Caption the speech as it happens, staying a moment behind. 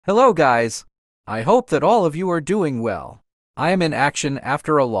Hello guys! I hope that all of you are doing well. I am in action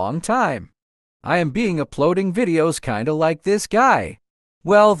after a long time. I am uploading videos kinda like this guy.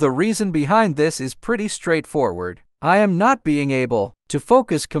 Well, the reason behind this is pretty straightforward. I am not being able to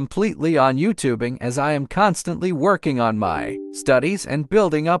focus completely on YouTubing as I am constantly working on my studies and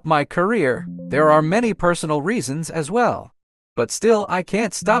building up my career. There are many personal reasons as well. But still, I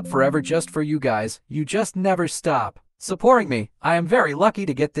can't stop forever just for you guys. You just never stop supporting me. I am very lucky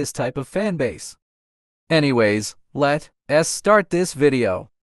to get this type of fan base. Anyways, let's start this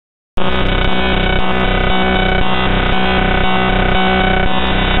video.